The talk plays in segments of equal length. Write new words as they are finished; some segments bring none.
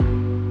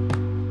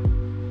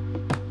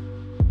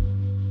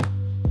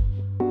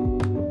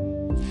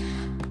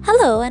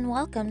Hello and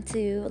welcome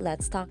to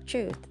Let's Talk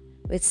Truth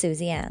with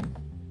Susie Ann.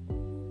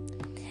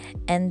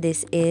 And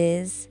this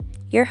is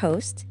your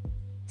host,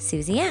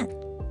 Susie Ann.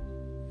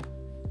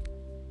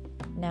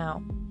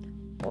 Now,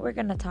 what we're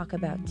going to talk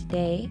about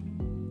today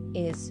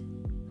is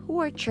who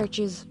are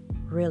churches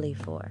really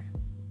for?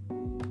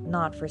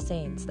 Not for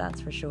saints,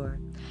 that's for sure.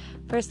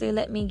 Firstly,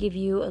 let me give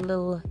you a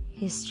little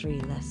history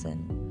lesson.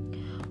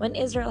 When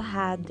Israel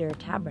had their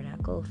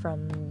tabernacle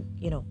from,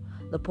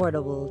 the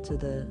portable to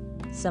the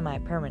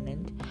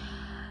semi-permanent,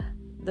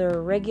 the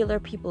regular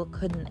people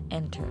couldn't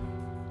enter.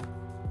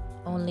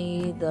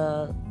 Only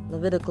the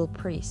Levitical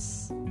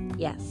priests.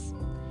 Yes,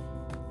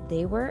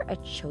 they were a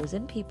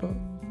chosen people.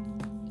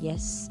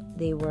 Yes,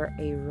 they were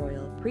a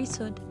royal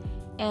priesthood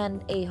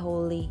and a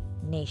holy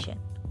nation.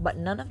 But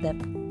none of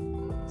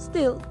them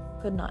still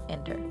could not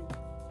enter.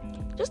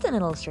 Just an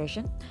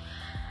illustration.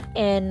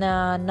 In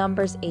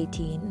Numbers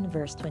 18,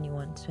 verse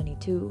 21 to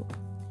 22,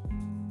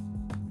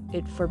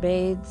 it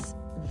forbids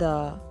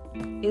the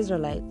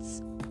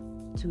Israelites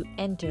to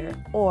enter,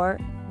 or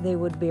they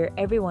would bear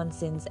everyone's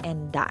sins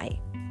and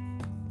die.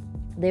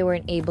 They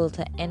weren't able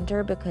to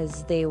enter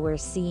because they were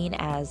seen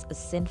as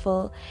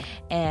sinful,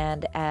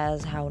 and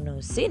as how no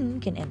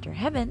sin can enter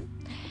heaven,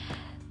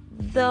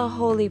 the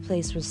holy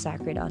place was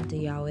sacred unto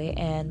Yahweh,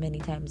 and many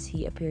times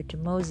he appeared to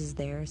Moses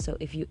there. So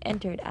if you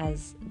entered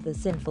as the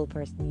sinful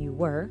person you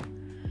were,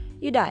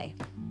 you die.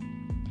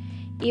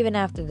 Even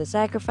after the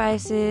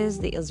sacrifices,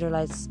 the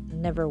Israelites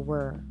never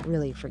were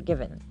really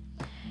forgiven.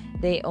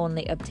 They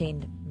only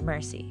obtained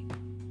mercy.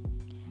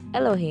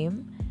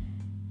 Elohim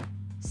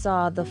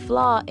saw the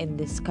flaw in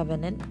this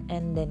covenant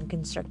and then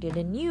constructed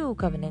a new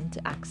covenant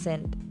to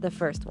accent the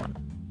first one,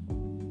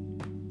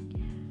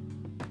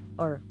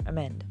 or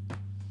amend.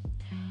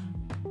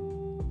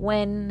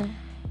 When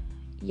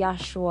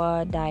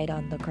Yahshua died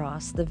on the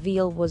cross, the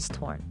veil was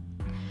torn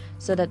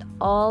so that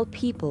all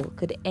people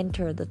could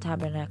enter the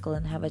tabernacle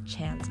and have a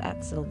chance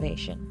at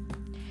salvation.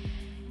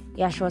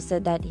 Yahshua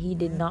said that he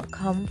did not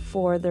come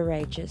for the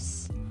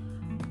righteous,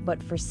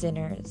 but for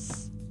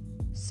sinners.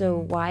 So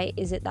why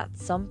is it that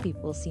some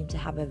people seem to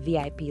have a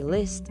VIP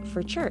list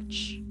for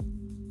church?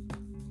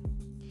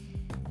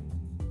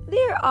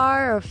 There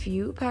are a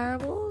few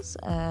parables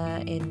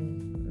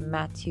in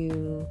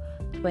Matthew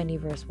 20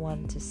 verse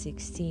 1 to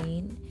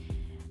 16,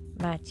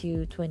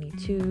 Matthew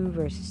 22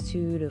 verses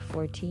 2 to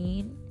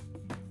 14,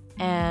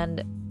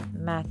 and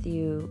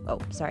Matthew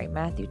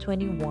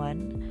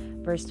 21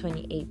 verse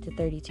 28 to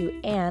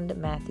 32, and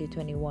Matthew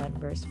 21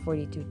 verse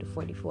 42 to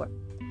 44.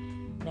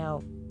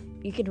 Now,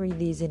 you can read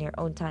these in your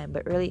own time,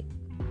 but really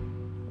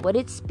what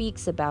it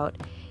speaks about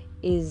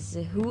is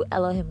who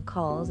Elohim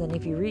calls. And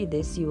if you read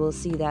this, you will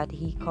see that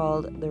he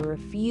called the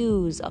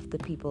refuse of the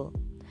people,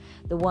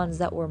 the ones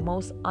that were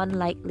most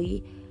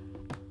unlikely,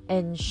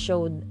 and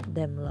showed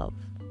them love.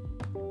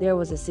 There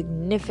was a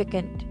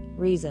significant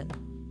reason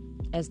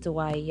as to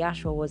why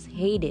Yahshua was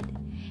hated,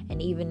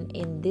 and even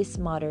in this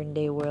modern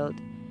day world,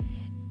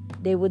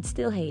 they would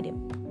still hate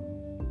him,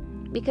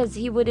 because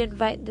he would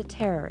invite the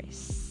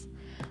terrorists,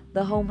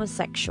 the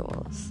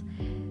homosexuals,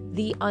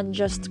 the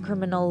unjust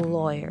criminal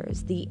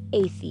lawyers, the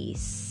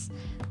atheists,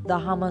 the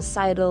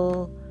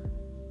homicidal,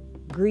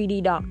 greedy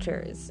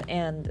doctors,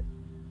 and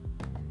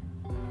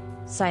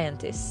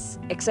scientists,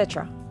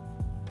 etc.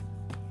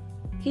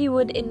 He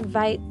would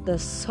invite the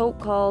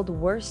so-called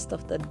worst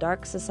of the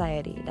dark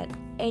society that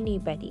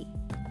anybody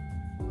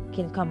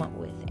can come up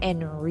with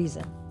and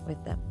reason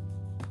with them.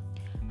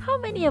 How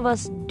many of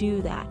us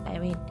do that? I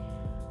mean,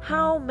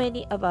 how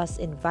many of us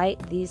invite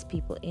these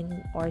people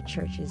in our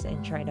churches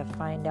and try to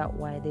find out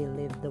why they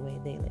live the way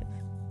they live?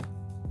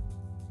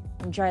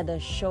 And try to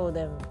show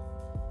them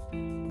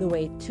the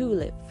way to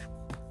live?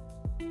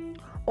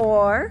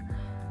 Or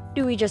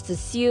do we just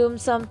assume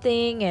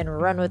something and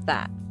run with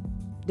that?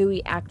 Do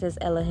we act as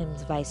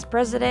Elohim's vice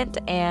president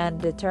and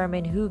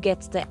determine who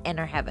gets to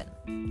enter heaven?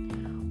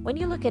 When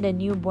you look at a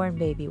newborn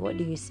baby, what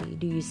do you see?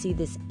 Do you see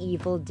this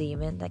evil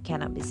demon that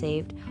cannot be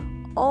saved?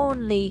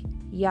 Only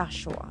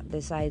Yahshua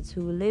decides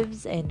who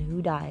lives and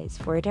who dies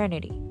for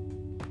eternity.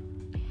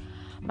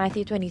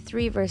 Matthew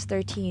 23 verse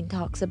 13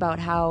 talks about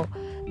how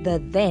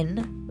the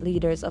then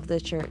leaders of the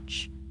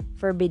church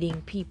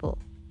forbidding people.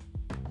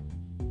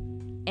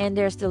 And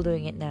they're still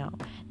doing it now.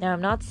 Now,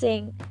 I'm not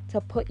saying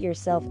to put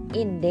yourself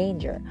in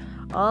danger.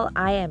 All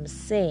I am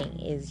saying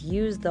is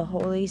use the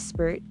Holy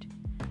Spirit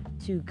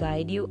to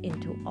guide you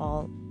into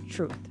all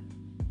truth.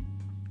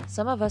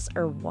 Some of us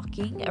are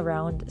walking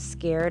around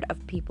scared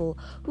of people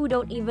who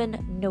don't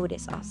even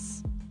notice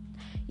us.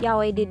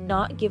 Yahweh did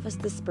not give us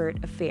the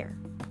spirit of fear,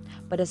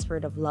 but a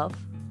spirit of love,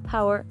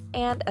 power,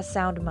 and a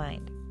sound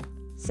mind,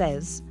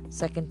 says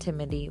 2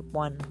 Timothy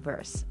 1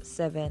 verse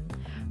 7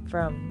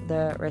 from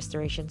the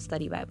Restoration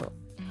Study Bible.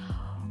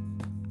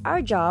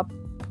 Our job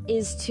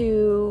is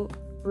to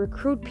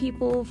recruit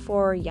people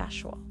for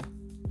Yahshua.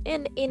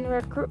 And in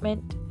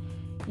recruitment,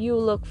 you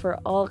look for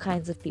all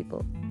kinds of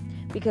people,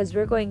 because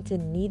we're going to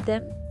need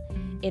them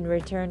in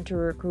return to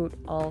recruit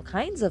all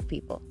kinds of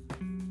people.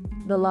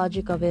 The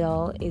logic of it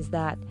all is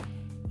that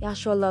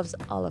Yahshua loves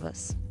all of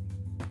us.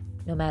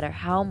 No matter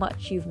how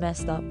much you've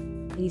messed up,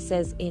 he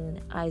says in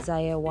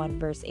Isaiah 1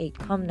 verse 8,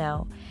 "Come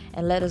now,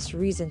 and let us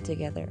reason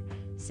together,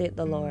 saith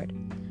the Lord.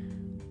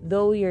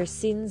 Though your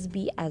sins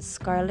be as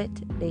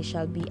scarlet, they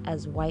shall be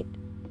as white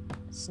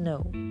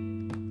snow.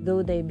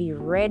 Though they be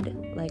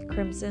red like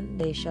crimson,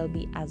 they shall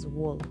be as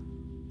wool."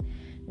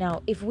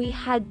 Now, if we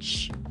had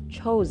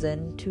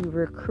chosen to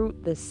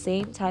recruit the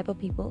same type of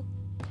people,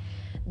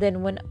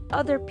 then when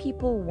other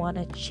people want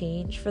to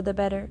change for the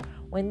better,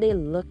 when they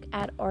look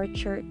at our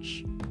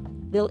church,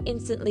 they'll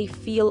instantly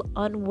feel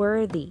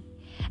unworthy,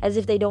 as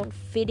if they don't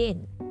fit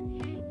in.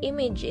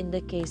 Image in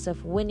the case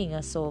of winning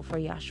a soul for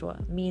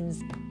Yahshua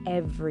means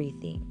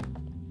everything.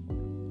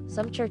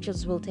 Some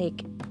churches will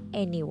take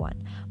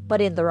anyone, but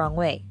in the wrong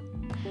way,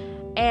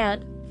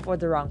 and for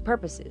the wrong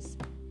purposes.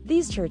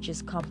 These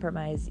churches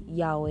compromise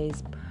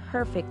Yahweh's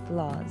perfect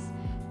laws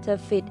to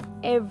fit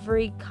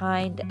every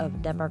kind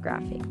of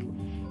demographic.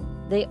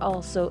 They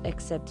also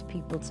accept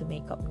people to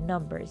make up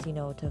numbers,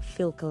 to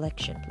fill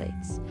collection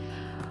plates.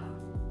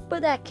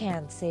 But that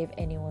can't save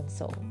anyone's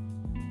soul.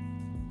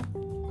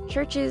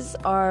 Churches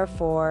are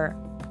for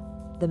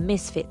the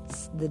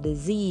misfits, the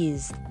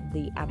diseased,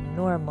 the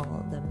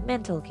abnormal, the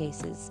mental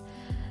cases,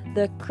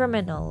 the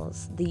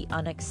criminals, the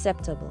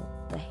unacceptable,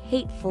 the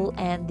hateful,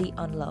 and the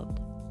unloved.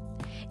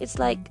 It's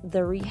like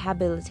the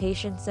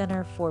rehabilitation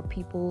center for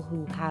people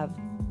who have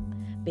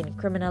been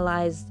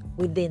criminalized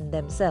within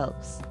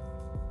themselves,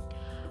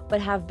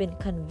 but have been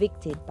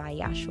convicted by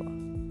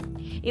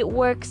Yahshua. It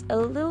works a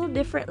little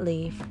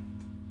differently,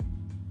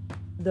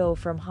 though,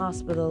 from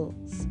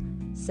hospitals,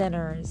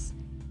 centers,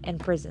 and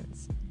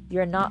prisons.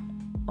 You're not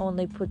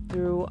only put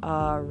through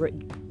a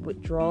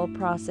withdrawal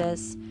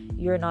process,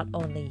 you're not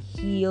only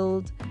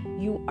healed,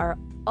 you are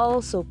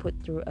also put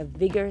through a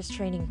vigorous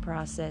training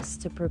process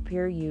to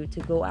prepare you to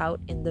go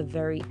out in the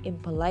very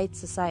impolite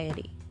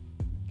society.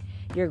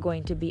 You're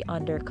going to be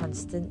under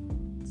constant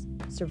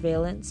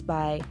surveillance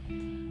by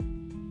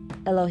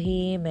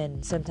Elohim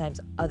and sometimes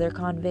other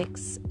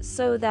convicts,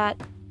 so that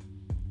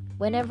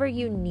whenever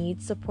you need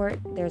support,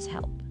 there's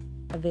help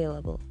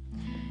available.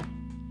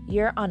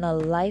 You're on a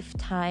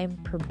lifetime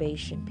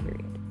probation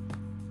period.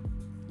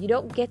 You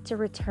don't get to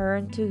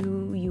return to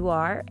who you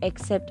are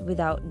except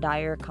without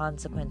dire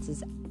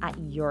consequences at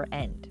your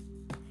end.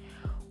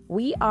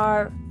 We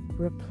are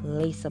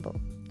replaceable.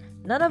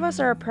 None of us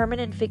are a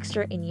permanent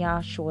fixture in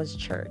Yahshua's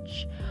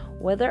church.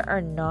 Whether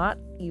or not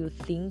you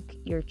think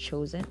you're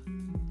chosen,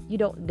 you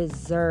don't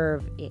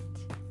deserve it.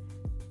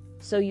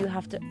 So you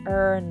have to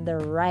earn the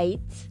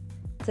right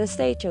to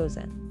stay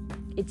chosen.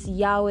 It's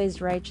Yahweh's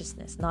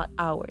righteousness, not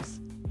ours.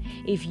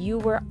 If you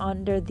were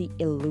under the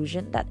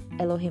illusion that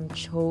Elohim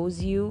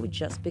chose you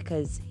just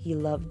because he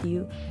loved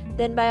you,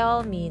 then by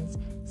all means,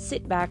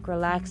 sit back,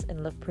 relax,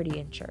 and look pretty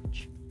in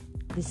church.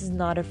 This is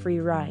not a free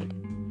ride.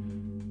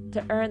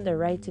 To earn the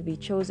right to be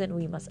chosen,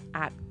 we must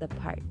act the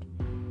part.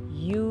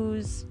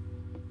 Use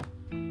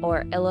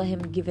our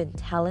Elohim-given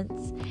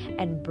talents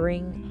and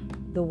bring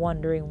the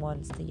wandering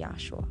ones to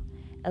Yahshua.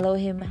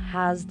 Elohim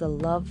has the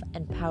love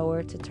and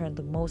power to turn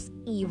the most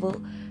evil,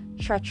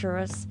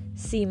 treacherous,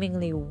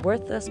 seemingly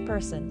worthless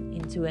person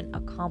into an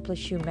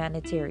accomplished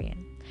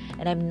humanitarian.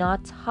 And I'm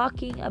not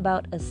talking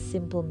about a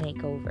simple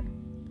makeover.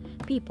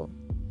 People,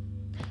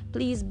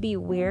 please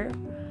beware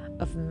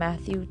of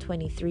Matthew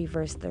 23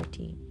 verse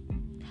 13.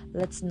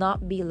 Let's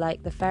not be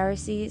like the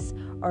Pharisees.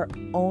 Our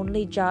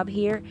only job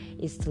here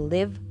is to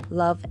live,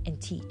 love,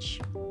 and teach.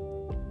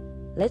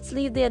 Let's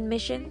leave the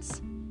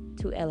admissions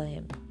to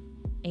Elohim.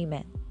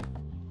 Amen.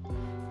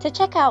 To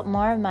check out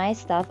more of my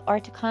stuff or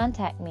to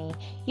contact me,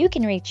 you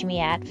can reach me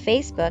at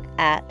Facebook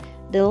at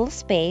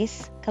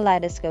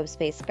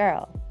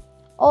little_kaleidoscope_girl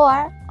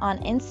or on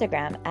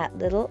Instagram at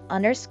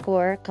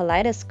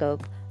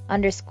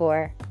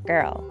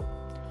little_kaleidoscope_girl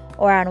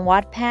or on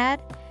Wattpad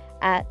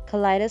at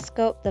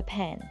Kaleidoscope the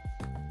Pen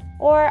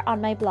or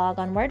on my blog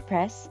on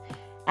WordPress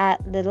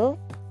at Little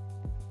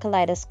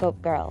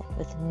Kaleidoscope Girl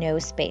with no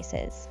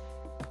spaces.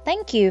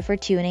 Thank you for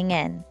tuning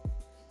in.